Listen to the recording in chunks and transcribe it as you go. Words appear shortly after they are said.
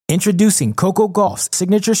Introducing Coco Gauff's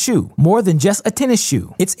signature shoe, more than just a tennis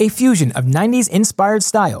shoe. It's a fusion of 90s-inspired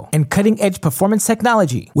style and cutting-edge performance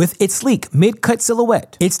technology. With its sleek mid-cut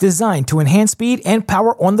silhouette, it's designed to enhance speed and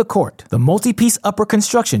power on the court. The multi-piece upper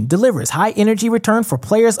construction delivers high-energy return for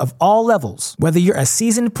players of all levels. Whether you're a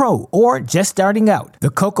seasoned pro or just starting out, the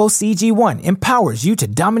Coco CG1 empowers you to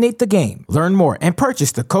dominate the game. Learn more and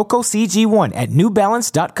purchase the Coco CG1 at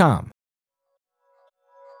newbalance.com.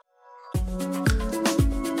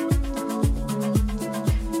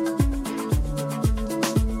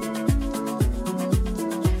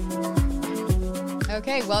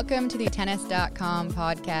 Okay, welcome to the Tennis.com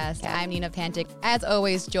podcast. I'm Nina Pantic, as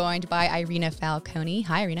always, joined by Irina Falconi.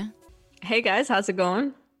 Hi, Irina. Hey, guys. How's it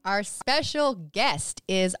going? Our special guest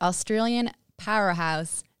is Australian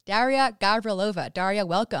powerhouse Daria Gavrilova. Daria,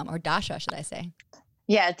 welcome. Or Dasha, should I say?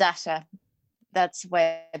 Yeah, Dasha. That's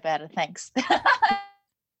way better. Thanks.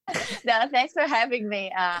 No, thanks for having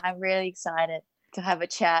me. I'm really excited to have a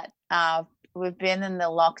chat. We've been in the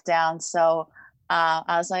lockdown, so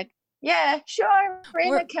I was like, yeah, sure,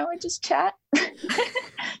 Rena, can we just chat?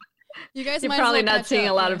 You guys, you're probably not seeing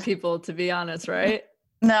a lot of people, to be honest, right?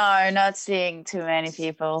 No, not seeing too many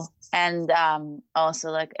people. And also,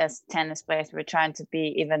 like, as tennis players, we're trying to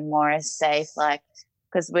be even more safe, like,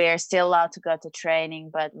 because we're still allowed to go to training,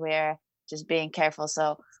 but we're just being careful.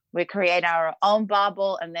 So we create our own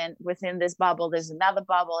bubble, and then within this bubble, there's another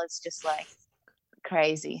bubble. It's just like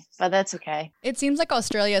crazy, but that's okay. It seems like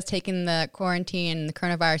Australia has taken the quarantine and the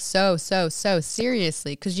coronavirus so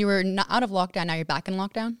seriously, because you were not out of lockdown, now you're back in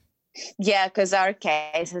lockdown. Yeah, because our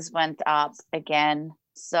cases went up again,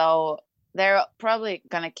 so they're probably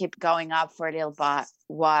gonna keep going up for a little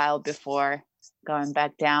while before going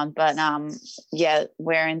back down. But yeah,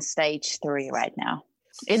 we're in stage 3 right now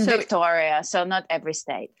in Victoria, so not every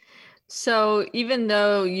state. So even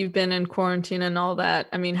though you've been in quarantine and all that,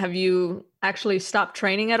 I mean, have you actually stopped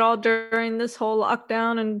training at all during this whole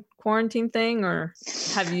lockdown and quarantine thing, or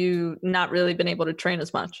have you not really been able to train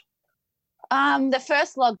as much? The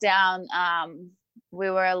first lockdown, we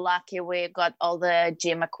were lucky. We got all the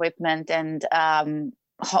gym equipment and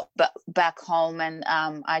back home, and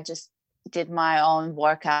I just did my own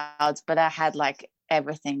workouts, but I had like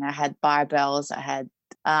everything. I had barbells, I had,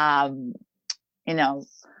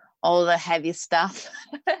 all the heavy stuff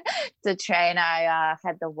to train. I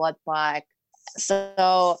had the watt bike.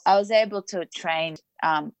 So I was able to train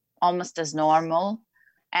almost as normal.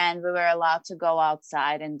 And we were allowed to go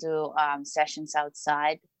outside and do sessions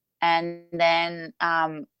outside. And then,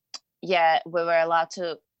 we were allowed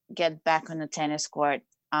to get back on the tennis court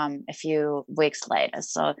a few weeks later.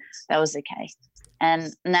 So that was okay.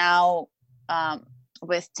 And now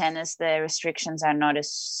with tennis, the restrictions are not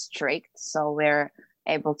as strict. So we're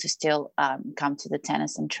able to still come to the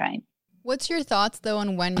tennis and train. What's your thoughts, though,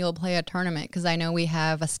 on when you'll play a tournament? Because I know we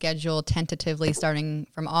have a schedule tentatively starting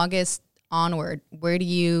from August onward. Where do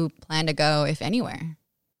you plan to go, if anywhere?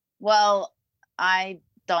 Well, I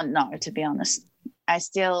don't know, to be honest. I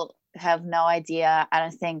still have no idea. I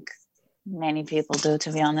don't think many people do,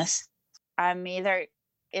 to be honest.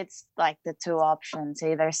 It's like the two options,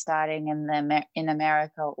 either starting in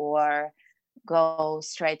America or go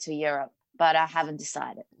straight to Europe. But I haven't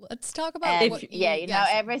decided. Let's talk about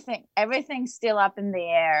everything's still up in the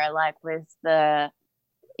air, like with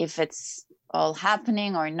if it's all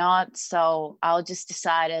happening or not. So I'll just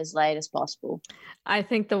decide as late as possible. I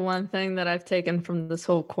think the one thing that I've taken from this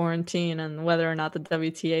whole quarantine and whether or not the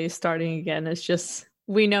WTA is starting again is just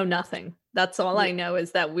we know nothing. That's all I know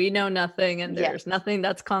is that we know nothing, and there's nothing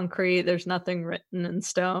that's concrete. There's nothing written in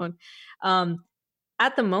stone.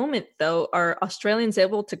 At the moment, though, are Australians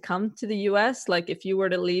able to come to the US? Like, if you were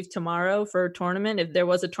to leave tomorrow for a tournament, if there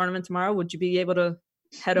was a tournament tomorrow, would you be able to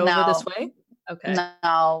head over this way? Okay.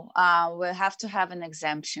 No, we'll have to have an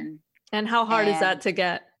exemption. And how hard is that to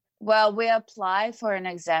get? Well, we apply for an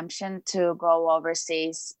exemption to go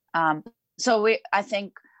overseas. So I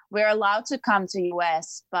think we're allowed to come to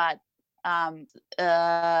US, but the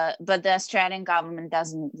Australian government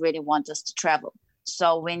doesn't really want us to travel.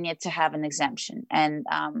 So we need to have an exemption, and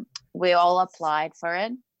we all applied for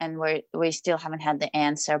it, and we still haven't had the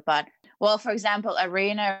answer. But, well, for example,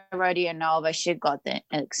 Arina Rodionova, she got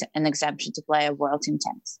an exemption to play a World Team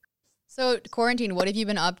Tennis. So quarantine, what have you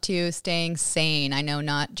been up to staying sane? I know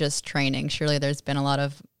not just training. Surely there's been a lot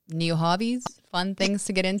of new hobbies, fun things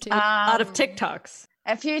to get into. A lot of TikToks.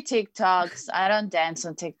 A few TikToks. I don't dance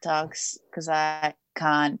on TikToks because I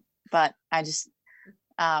can't, but I just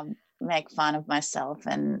make fun of myself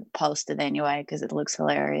and post it anyway because it looks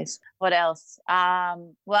hilarious. What else?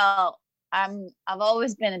 Well, I've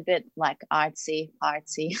always been a bit like artsy.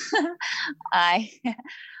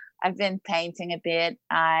 I've been painting a bit.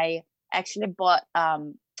 I actually bought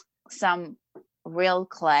some real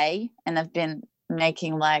clay, and I've been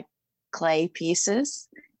making like clay pieces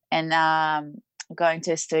and going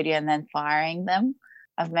to a studio and then firing them.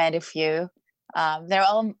 I've made a few. They're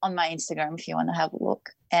all on my Instagram if you want to have a look.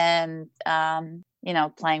 And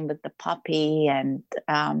playing with the puppy and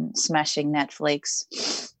smashing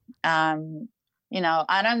Netflix. I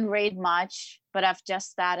don't read much, but I've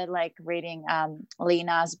just started like reading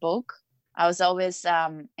Lena's book. I was always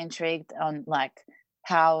intrigued on like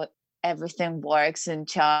how everything works in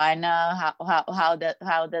China, how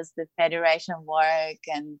does the federation work,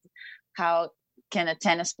 and how can a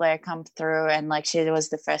tennis player come through, and like she was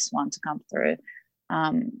the first one to come through.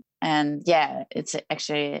 And yeah, it's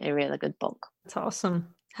actually a really good book. That's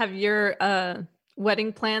awesome. Have your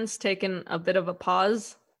wedding plans taken a bit of a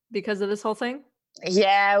pause because of this whole thing?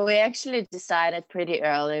 Yeah, we actually decided pretty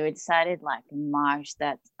early. We decided like in March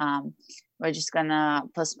that we're just gonna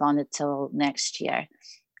postpone it till next year,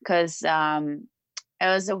 because it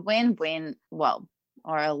was a win-win,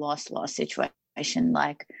 or a loss-loss situation.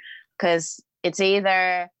 Like, because it's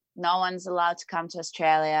either no one's allowed to come to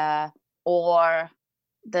Australia, or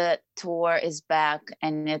the tour is back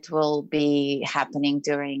and it will be happening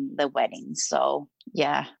during the wedding. So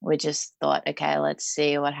yeah, we just thought, okay, let's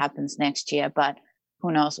see what happens next year. But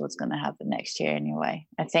who knows what's going to happen next year anyway.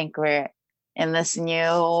 I think we're in this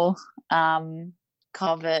new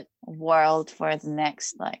COVID world for the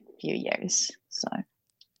next like few years. So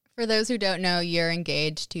for those who don't know, you're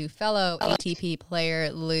engaged to fellow ATP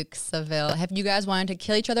player Luke Saville. Have you guys wanted to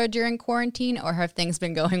kill each other during quarantine, or have things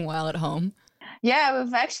been going well at home? Yeah,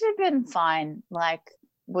 we've actually been fine. Like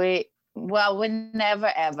we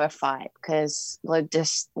never ever fight, because Luke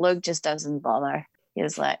just doesn't bother. He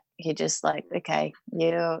just like, okay,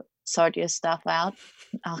 you sort your stuff out,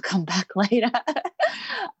 I'll come back later.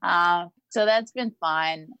 So that's been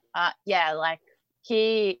fine. Yeah, like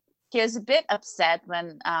he was a bit upset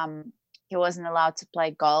when he wasn't allowed to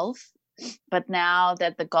play golf, but now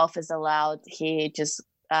that the golf is allowed, he just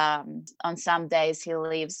on some days he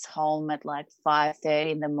leaves home at like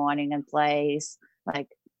 5:30 in the morning and plays like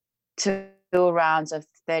two rounds of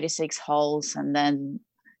 36 holes, and then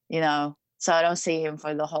so I don't see him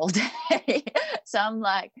for the whole day. So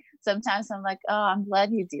sometimes I'm like, oh, I'm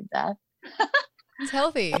glad you did that. It's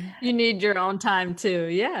healthy. You need your own time too.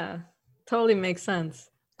 Yeah, totally makes sense.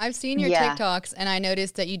 I've seen your TikToks, and I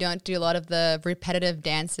noticed that you don't do a lot of the repetitive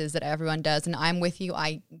dances that everyone does. And I'm with you.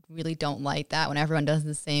 I really don't like that when everyone does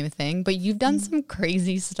the same thing. But you've done some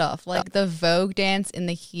crazy stuff, like the Vogue dance in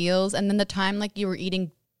the heels, and then the time like you were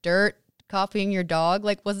eating dirt, copying your dog.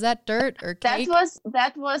 Like, was that dirt or cake?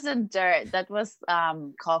 That wasn't dirt. That was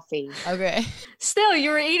coffee. Okay. Still,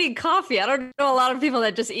 you were eating coffee. I don't know a lot of people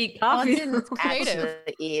that just eat coffee. I didn't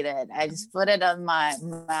actually eat it. I just put it on my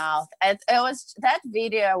mouth. It was, that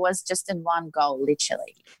video was just in one go,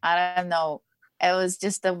 literally. I don't know. It was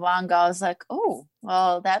just the one go. I was like, oh,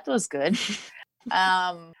 well, that was good.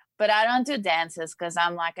 But I don't do dances because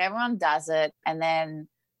I'm like, everyone does it, and then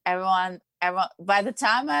everyone by the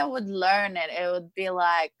time I would learn it, it would be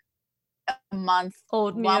like one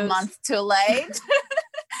month too late.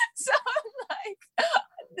 So I'm like,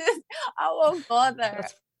 I won't bother.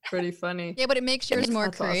 That's pretty funny. Yeah, but it makes yours more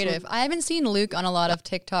creative. Awesome. I haven't seen Luke on a lot of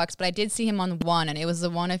TikToks, but I did see him on one, and it was the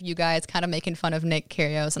one of you guys kind of making fun of Nick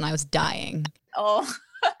Kyrgios, and I was dying. Oh,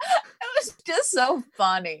 it was just so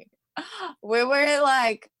funny. We were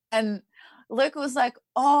like, and Luke was like,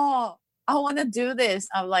 oh, I want to do this.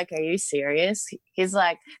 I'm like, are you serious? He's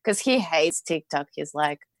like, because he hates TikTok. He's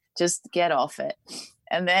like, just get off it.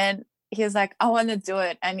 And then he's like, I want to do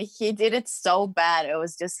it. And he did it so bad. It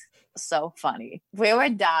was just so funny. We were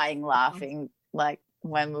dying laughing like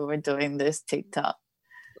when we were doing this TikTok.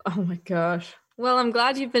 Oh my gosh. Well, I'm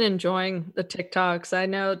glad you've been enjoying the TikToks. I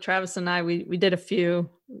know Travis and I, we did a few,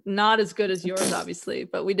 not as good as yours, obviously,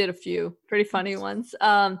 but we did a few pretty funny ones.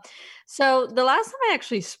 So the last time I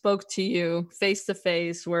actually spoke to you face to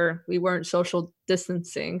face, where we weren't social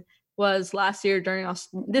distancing, was last year during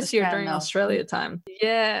Australia time.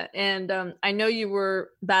 Yeah. And I know you were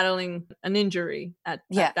battling an injury at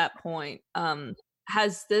that point.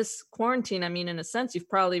 Has this quarantine, I mean, in a sense, you've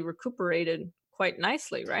probably recuperated quite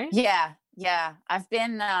nicely, right? Yeah, I've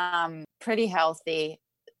been pretty healthy,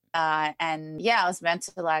 and I was meant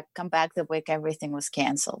to like come back the week everything was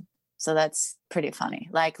canceled. So that's pretty funny.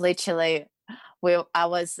 Like literally, I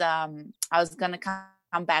was gonna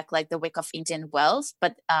come back like the week of Indian Wells,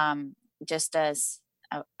 but just as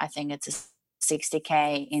I think it's a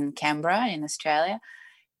 60K in Canberra in Australia,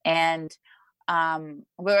 and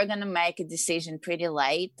we were gonna make a decision pretty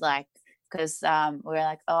late, like because we were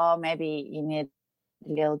like, oh, maybe you need a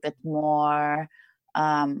little bit more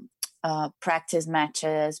practice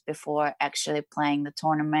matches before actually playing the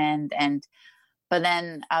tournament. But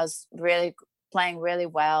then I was really playing really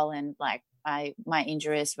well, and like my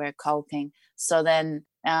injuries were coping. So then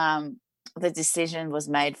the decision was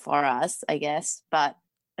made for us, I guess. But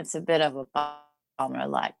it's a bit of a bummer.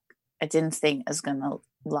 Like, I didn't think it was gonna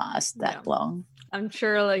last that long. I'm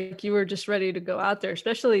sure like you were just ready to go out there,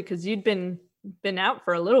 especially because you'd been out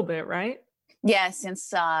for a little bit, right? Yeah,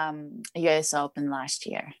 since US Open last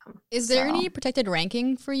year. Is there any protected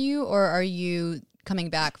ranking for you, or are you coming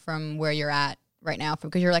back from where you're at right now?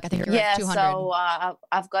 Because you're like, I think you're like 200. So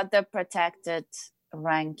I've got the protected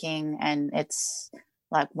ranking, and it's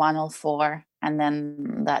like 104, and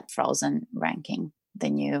then that frozen ranking, the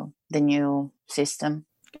new system.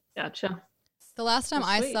 Gotcha. The last time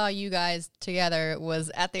I saw you guys together was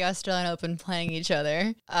at the Australian Open playing each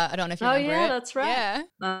other. I don't know if you remember it. That's right.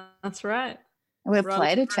 Yeah. That's right. We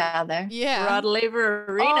played each other. Yeah. Rod Laver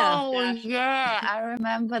Arena. Oh, yeah. I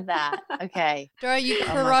remember that. Okay. Dora, you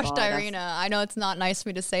crushed Irina. I know it's not nice for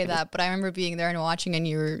me to say that, but I remember being there and watching, and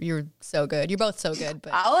you were so good. You're both so good.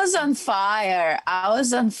 But I was on fire.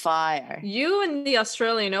 You and the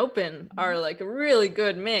Australian Open are like a really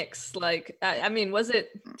good mix. Like, I mean, was it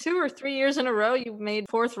 2 or 3 years in a row you made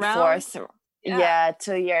fourth round? Yeah,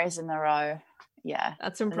 2 years in a row. Yeah,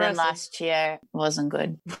 that's impressive. And then last year wasn't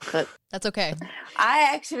good, but that's okay. I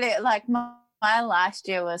actually like my last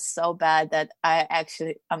year was so bad that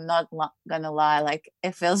I'm not gonna lie, like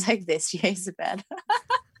it feels like this year is bad.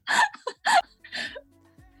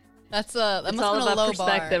 That must have been all a about low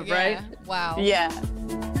perspective, bar. right? Yeah. Wow. Yeah.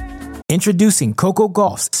 Introducing Coco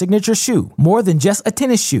Gauff's signature shoe, more than just a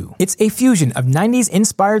tennis shoe. It's a fusion of 90s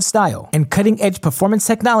inspired style and cutting-edge performance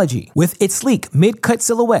technology. With its sleek mid-cut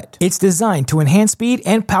silhouette, it's designed to enhance speed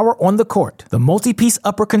and power on the court. The multi-piece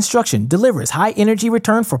upper construction delivers high energy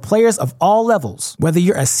return for players of all levels. Whether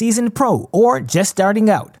you're a seasoned pro or just starting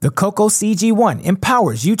out, the Coco CG1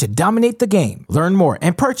 empowers you to dominate the game. Learn more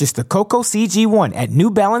and purchase the Coco CG1 at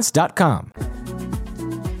newbalance.com.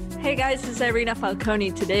 Hey guys, this is Irina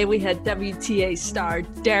Falconi. Today we had WTA star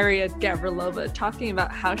Daria Gavrilova talking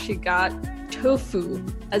about how she got Tofu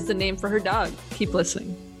as the name for her dog. Keep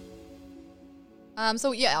listening.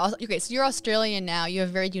 So you're Australian now. You have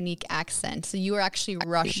a very unique accent. So you were actually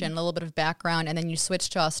Russian, a little bit of background, and then you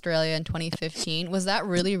switched to Australia in 2015. Was that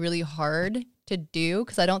really, really hard to do?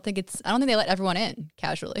 Because I don't think they let everyone in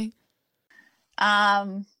casually.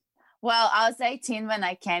 Well, I was 18 when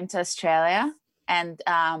I came to Australia. And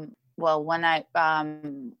when I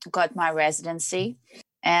got my residency,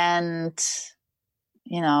 and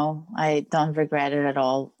I don't regret it at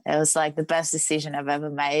all. It was like the best decision I've ever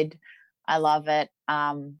made. I love it.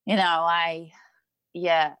 I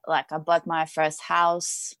bought my first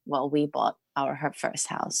house. Well, we bought her first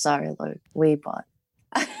house. Sorry, Luke. We bought.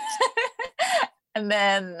 And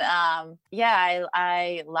then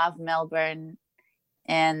I love Melbourne,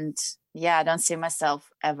 and I don't see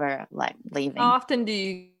myself ever like leaving. How often do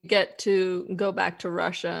you get to go back to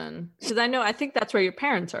Russia? Because I think that's where your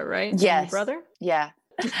parents are, right? Yes. Your brother? Yeah.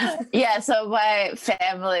 Yeah. So my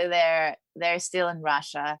family, they're still in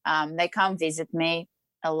Russia. They come visit me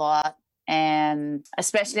a lot. And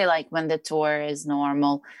especially like when the tour is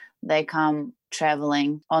normal, they come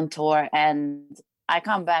traveling on tour, and I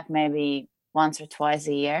come back maybe once or twice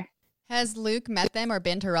a year. Has Luke met them or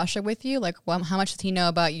been to Russia with you? Like, how much does he know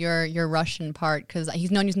about your Russian part? Because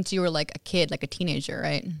he's known you since you were like a kid, like a teenager,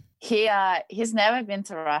 right? He's never been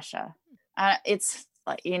to Russia. It's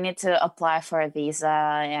like you need to apply for a visa,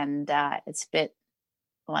 and it's a bit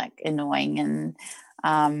like annoying,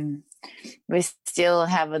 and we still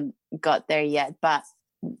haven't got there yet. But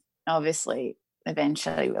obviously,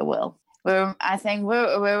 eventually we will. I think we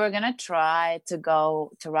were gonna try to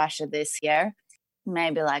go to Russia this year.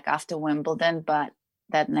 Maybe like after Wimbledon, but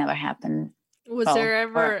that never happened. Was there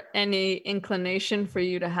ever any inclination for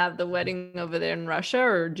you to have the wedding over there in Russia,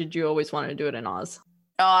 or did you always want to do it in Oz?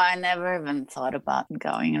 Oh, I never even thought about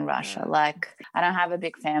going in Russia. Like, I don't have a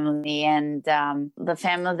big family, and the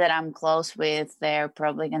family that I'm close with, they're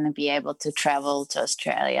probably going to be able to travel to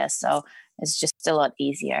Australia. So it's just a lot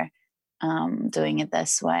easier doing it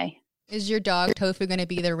this way. Is your dog Tofu going to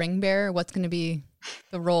be the ring bearer? What's going to be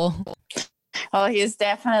the role? Oh, he's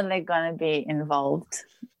definitely going to be involved.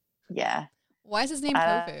 Yeah. Why is his name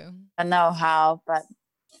Tofu? I don't know how, but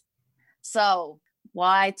so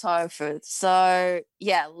why Tofu? So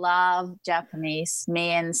love Japanese.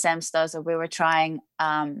 Me and Sam Stozer, we were trying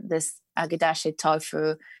this Agedashi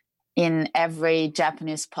tofu, in every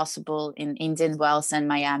Japanese possible in Indian Wells and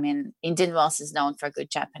Miami. And Indian Wells is known for good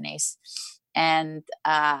Japanese. And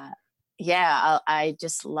I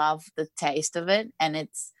just love the taste of it. And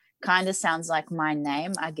it's kind of sounds like my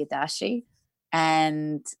name, Agedashi.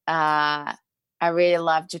 And I really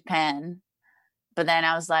love Japan. But then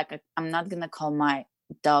I was like, I'm not going to call my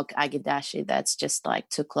dog Agedashi. That's just like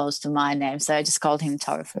too close to my name. So I just called him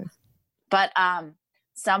Tofu. But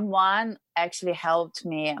someone actually helped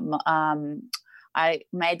me. I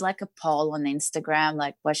made like a poll on Instagram,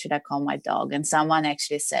 like, what should I call my dog? And someone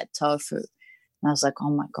actually said Tofu. And I was like, oh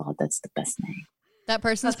my God, that's the best name. That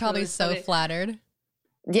person's probably really so funny. Flattered.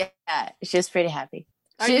 Yeah, she's pretty happy.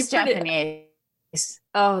 She's Japanese.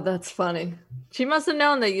 Oh, that's funny. She must have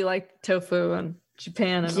known that you like tofu and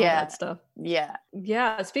Japan and all that stuff. Yeah.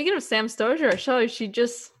 Yeah. Speaking of Sam Stosur, I saw you, she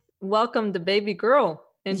just welcomed the baby girl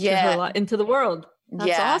into her into the world.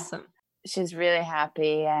 That's awesome. She's really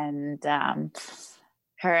happy, and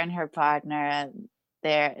her and her partner,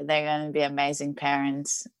 they're going to be amazing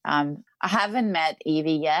parents. I haven't met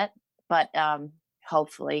Evie yet, but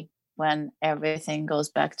hopefully when everything goes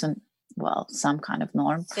back to some kind of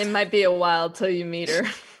norm. It might be a while till you meet her.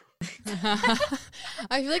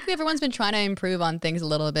 I feel like everyone's been trying to improve on things a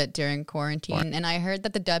little bit during quarantine, and I heard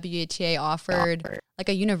that the WTA offered like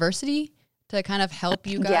a university to kind of help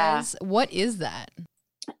you guys. Yeah. What is that?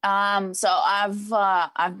 So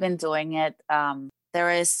I've been doing it.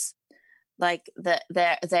 There is like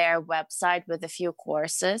their website with a few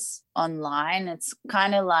courses online. It's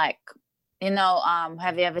kind of like,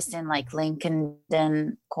 have you ever seen like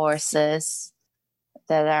LinkedIn courses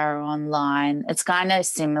that are online? It's kind of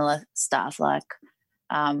similar stuff, like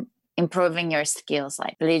improving your skills,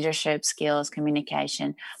 like leadership skills,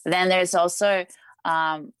 communication. But then there's also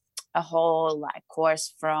a whole like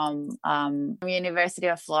course from University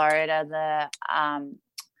of Florida, the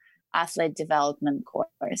athlete development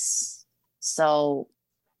course. So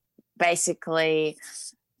basically,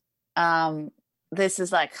 this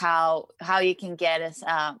is like how you can get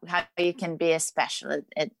how you can be a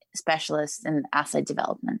specialist in athlete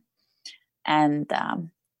development. And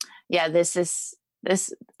it's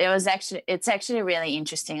actually really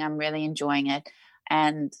interesting. I'm really enjoying it,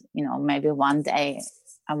 and maybe one day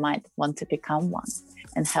I might want to become one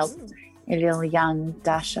and help a little young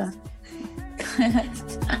Dasha.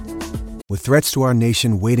 With threats to our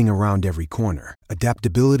nation waiting around every corner,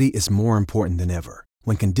 adaptability is more important than ever.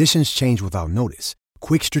 When conditions change without notice,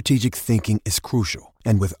 quick strategic thinking is crucial.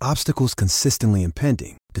 And with obstacles consistently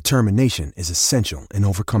impending, determination is essential in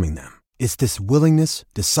overcoming them. It's this willingness,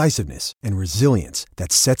 decisiveness, and resilience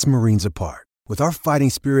that sets Marines apart. With our fighting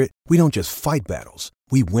spirit, we don't just fight battles,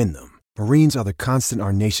 we win them. Marines are the constant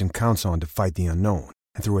our nation counts on to fight the unknown.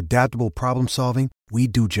 And through adaptable problem solving, we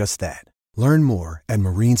do just that. Learn more at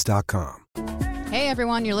marines.com. Hey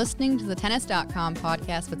everyone, you're listening to the Tennis.com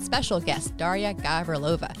podcast with special guest Daria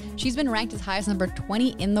Gavrilova. She's been ranked as high as number 20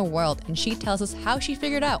 in the world, and she tells us how she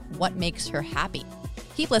figured out what makes her happy.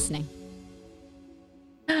 Keep listening.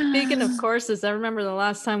 Speaking of courses, I remember the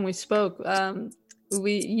last time we spoke,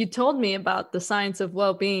 you told me about the science of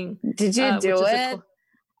well-being. Did you do it?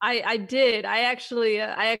 I did. I actually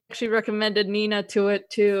recommended Nina to it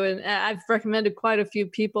too, and I've recommended quite a few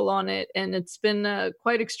people on it, and it's been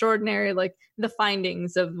quite extraordinary, like the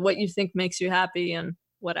findings of what you think makes you happy and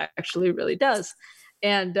what actually really does.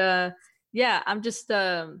 And I'm just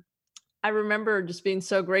I remember just being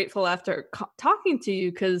so grateful after talking to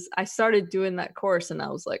you, because I started doing that course and I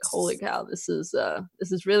was like, holy cow, this is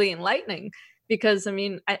really enlightening. Because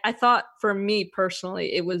I thought for me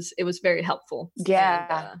personally, it was very helpful.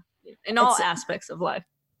 Yeah, and, in all aspects of life.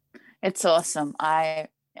 It's awesome. I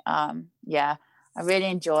really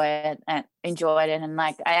enjoyed it, and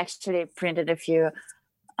like I actually printed a few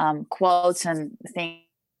quotes and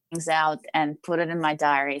things out and put it in my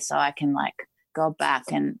diary so I can like go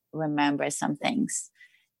back and remember some things.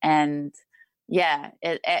 And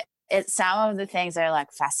it some of the things are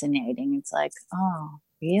like fascinating. It's like, oh,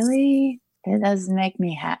 really? It doesn't make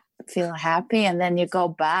me feel happy. And then you go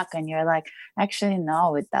back and you're like, actually,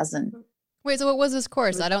 no, it doesn't. Wait, so what was this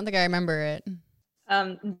course? I don't think I remember it.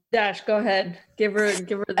 Dash, go ahead. Give her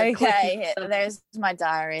the okay, there's my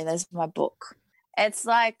diary. There's my book. It's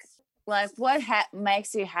like what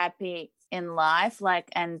makes you happy in life. Like,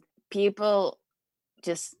 and people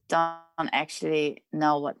just don't actually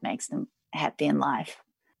know what makes them happy in life.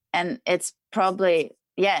 And it's probably,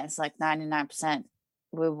 it's like 99%.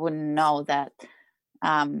 We wouldn't know that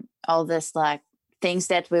all this like things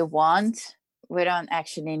that we want, we don't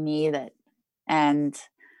actually need it. And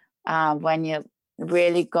when you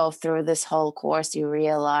really go through this whole course, you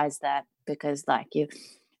realize that, because like you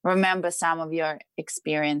remember some of your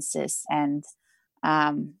experiences, and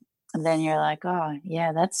then you're like, oh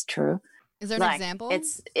yeah, that's true. Is there an example?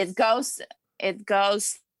 It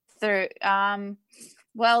goes through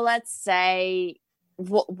well, let's say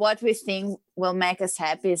what we think will make us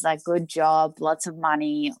happy is like good job, lots of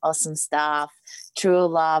money, awesome stuff, true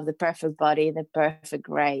love, the perfect body, the perfect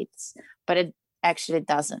grades, but it actually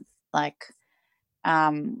doesn't. Like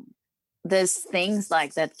there's things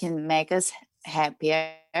like that can make us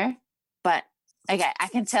happier, but okay, I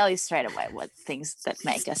can tell you straight away what things that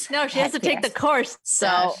make us no, she has to take the course.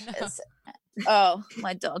 So oh,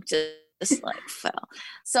 my dog just like fell.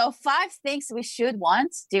 So 5 things we should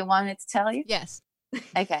want. Do you want me to tell you? Yes.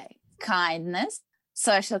 Okay. Kindness,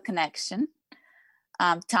 social connection,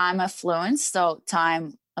 time affluence. So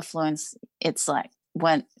time affluence, it's like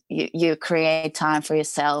when you create time for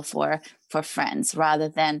yourself or for friends rather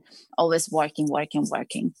than always working.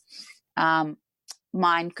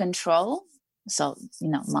 Mind control. So,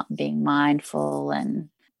 being mindful and,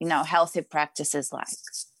 healthy practices like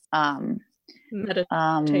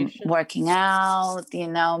meditation. Working out,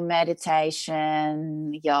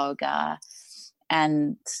 meditation, yoga.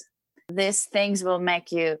 And these things will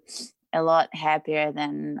make you a lot happier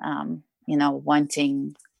than,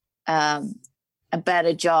 wanting a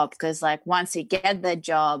better job. Because like once you get the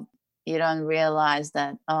job, you don't realize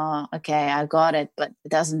that, oh, okay, I got it, but it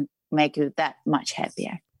doesn't make you that much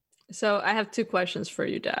happier. So I have 2 questions for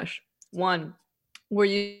you, Dash. 1, were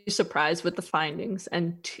you surprised with the findings?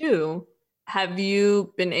 And 2, have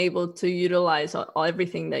you been able to utilize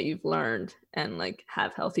everything that you've learned and like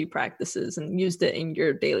have healthy practices and used it in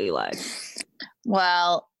your daily life?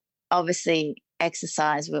 Well, obviously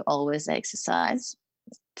exercise, we always exercise.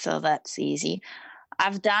 So that's easy.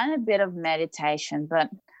 I've done a bit of meditation, but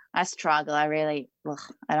I struggle. I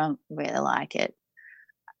don't really like it.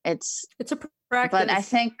 It's a practice. But I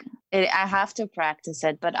think I have to practice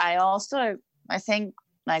it. But I think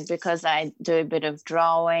like because I do a bit of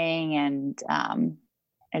drawing and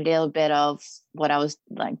a little bit of what I was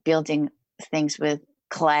like building things with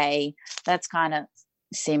clay, that's kind of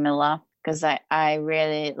similar because I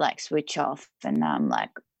really like switch off and I'm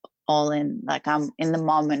like all in, like I'm in the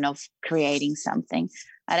moment of creating something.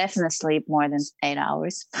 I definitely sleep more than 8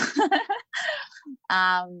 hours.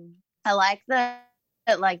 I like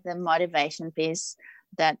the motivation piece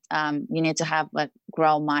that you need to have a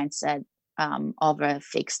growth mindset over a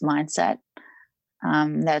fixed mindset.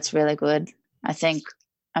 That's really good. I think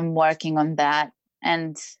I'm working on that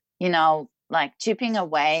and, like chipping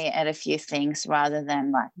away at a few things rather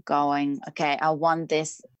than like going, okay, I want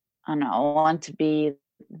this. I want to be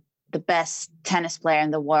the best tennis player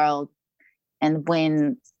in the world and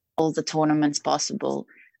win all the tournaments possible.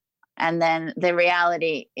 And then the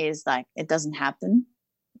reality is like, it doesn't happen.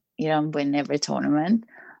 You don't win every tournament.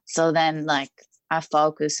 So then like I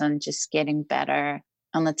focus on just getting better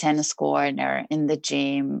on the tennis court or in the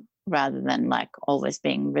gym rather than like always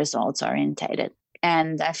being results orientated.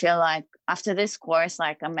 And I feel like after this course,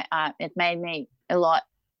 like it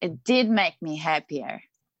did make me happier.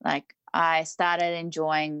 Like I started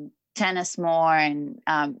enjoying tennis more and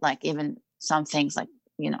like even some things like,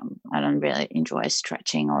 I don't really enjoy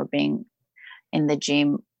stretching or being in the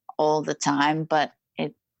gym all the time, but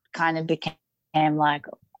it kind of became like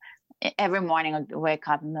every morning I'd wake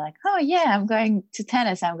up and be like, oh yeah, I'm going to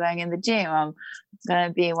tennis, I'm going in the gym, I'm going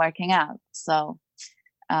to be working out. So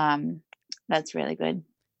that's really good.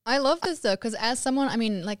 I love this though, because as someone, I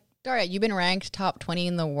mean, like Daria, you've been ranked top 20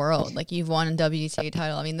 in the world. Like you've won a WTA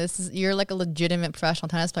title. I mean, you're like a legitimate professional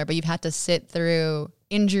tennis player, but you've had to sit through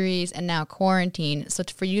injuries and now quarantine. So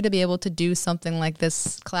for you to be able to do something like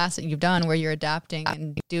this class that you've done where you're adapting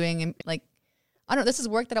and doing like, I don't know, this is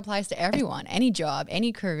work that applies to everyone, any job,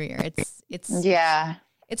 any career.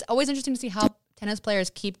 It's always interesting to see how tennis players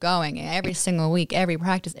keep going every single week, every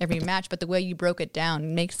practice, every match, but the way you broke it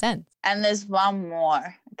down makes sense. And there's one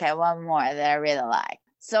more that I really like.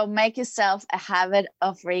 So make yourself a habit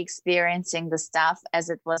of re-experiencing the stuff as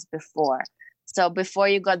it was before. So before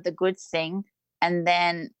you got the good thing, and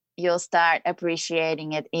then you'll start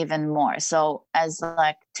appreciating it even more. So as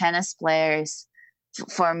like tennis players,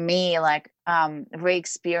 for me, like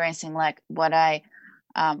re-experiencing like what I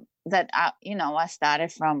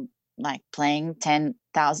started from like playing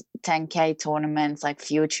 10K tournaments, like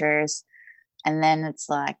futures. And then it's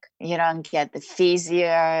like, you don't get the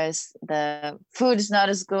physios, the food is not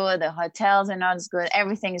as good, the hotels are not as good.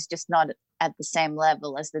 Everything is just not at the same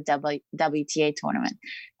level as the WTA tournament.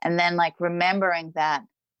 And then like remembering that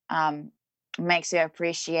makes you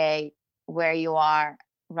appreciate where you are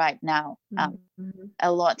right now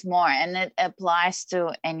a lot more. And it applies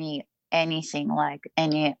to any anything, like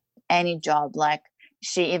any job. Like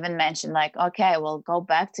she even mentioned, like, okay, well, go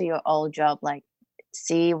back to your old job, like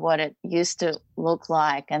see what it used to look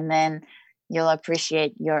like, and then you'll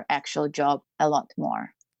appreciate your actual job a lot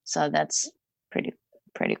more. So that's pretty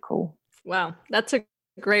cool. Wow, that's a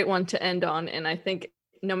great one to end on. And I think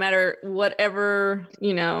no matter whatever,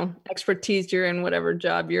 expertise you're in, whatever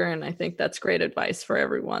job you're in, I think that's great advice for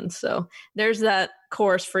everyone. So there's that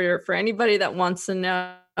course for anybody that wants to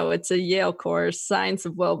know. It's a Yale course, Science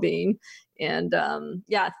of Wellbeing. And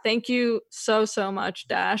thank you so much,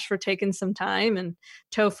 Dash, for taking some time. And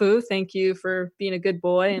Tofu, thank you for being a good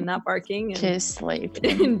boy and not barking. And just sleep.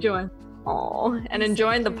 enjoying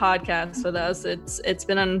the podcast with us. It's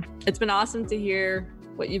been awesome to hear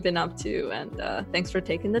what you've been up to, and thanks for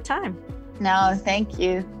taking the time. No, thank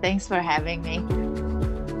you. Thanks for having me.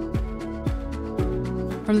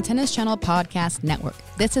 From the Tennis Channel Podcast Network,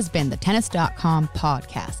 this has been the Tennis.com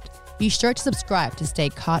podcast. Be sure to subscribe to stay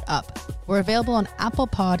caught up. We're available on Apple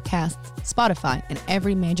Podcasts, Spotify, and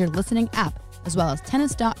every major listening app, as well as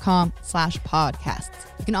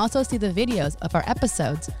tennis.com/podcasts. You can also see the videos of our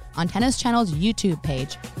episodes on Tennis Channel's YouTube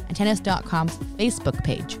page and tennis.com's Facebook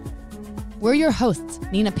page. We're your hosts,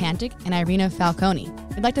 Nina Pantic and Irina Falcone.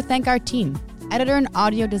 We'd like to thank our team, editor and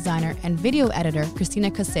audio designer and video editor Christina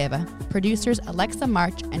Koseva, producers Alexa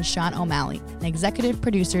March and Sean O'Malley, and executive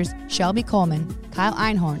producers Shelby Coleman, Kyle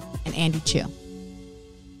Einhorn, and Andy Chu.